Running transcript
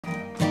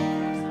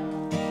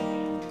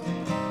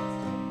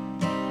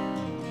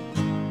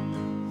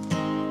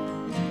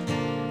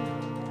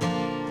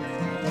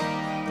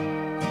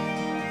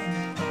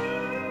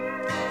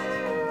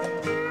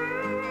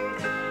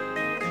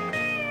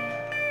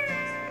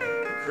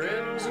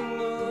crimson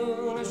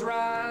moon is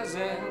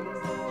rising.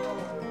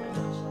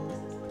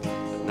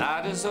 The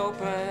night has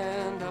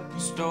opened up the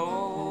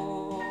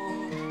store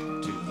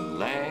to the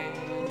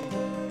land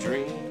of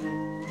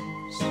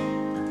dreams,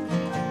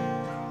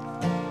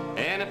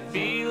 and it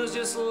feels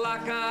just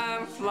like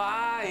I'm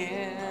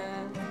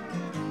flying,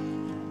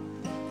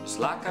 just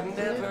like I've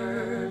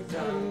never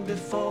done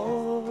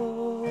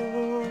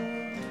before.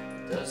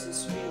 Does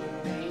this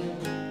feeling mean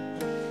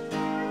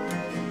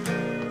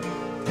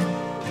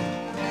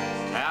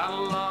out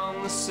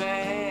along the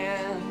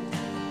sand,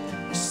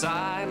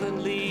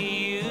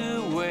 silently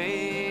you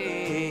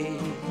wait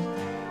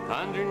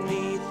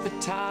underneath the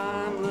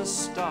timeless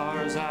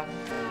stars? I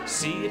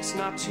see it's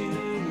not too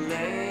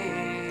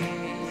late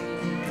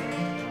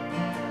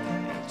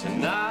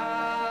tonight.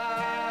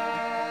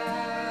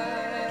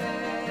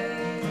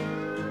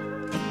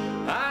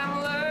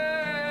 I'm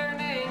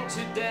learning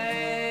to dance.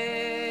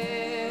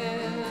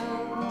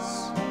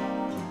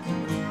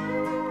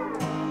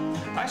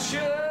 I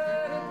should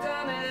have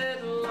done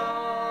it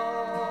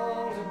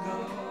long ago,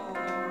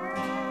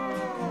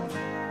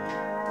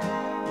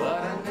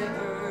 but I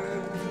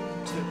never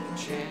took a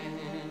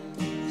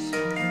chance.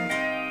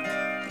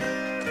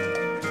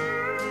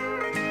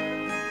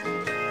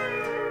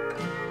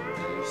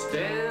 You're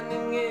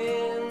standing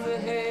in the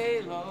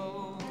halo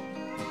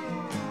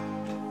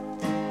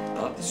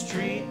of the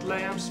street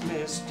lamp's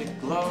mystic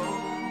glow,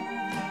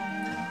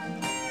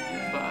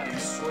 your body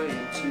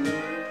swaying to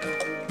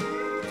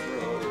and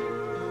fro.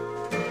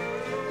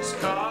 It's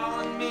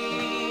calling me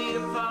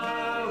to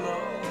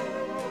follow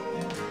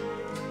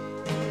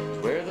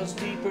where those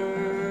deeper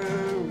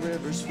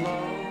rivers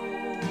flow.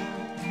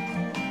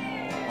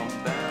 I'm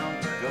bound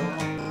to go.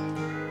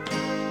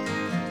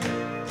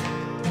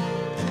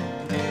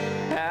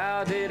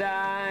 How did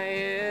I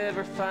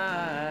ever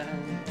find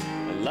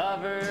a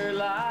lover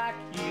like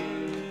you?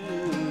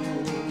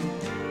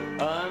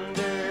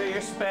 Under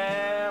your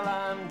spell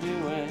I'm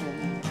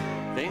doing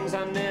things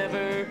I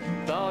never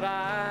thought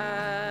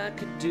I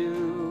could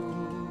do.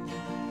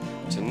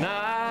 Tonight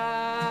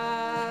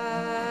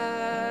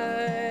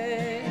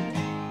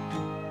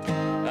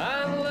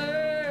I'm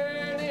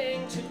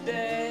learning to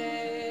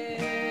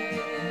dance.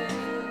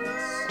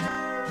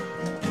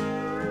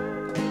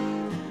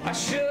 I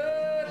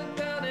should have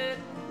done it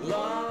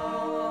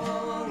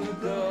long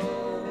ago,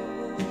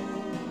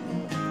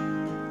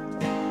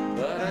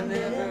 but I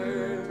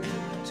never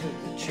took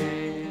the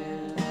chance.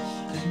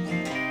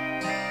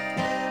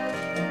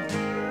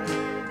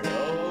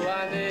 Oh,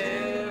 I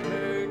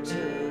never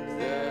took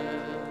the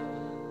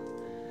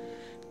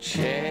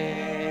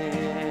chance.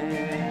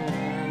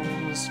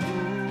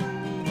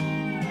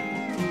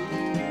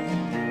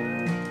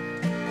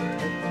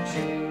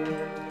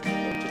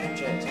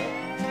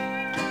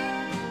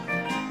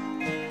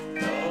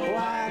 Oh,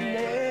 I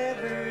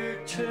never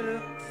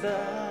took the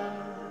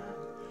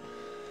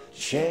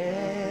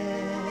chance.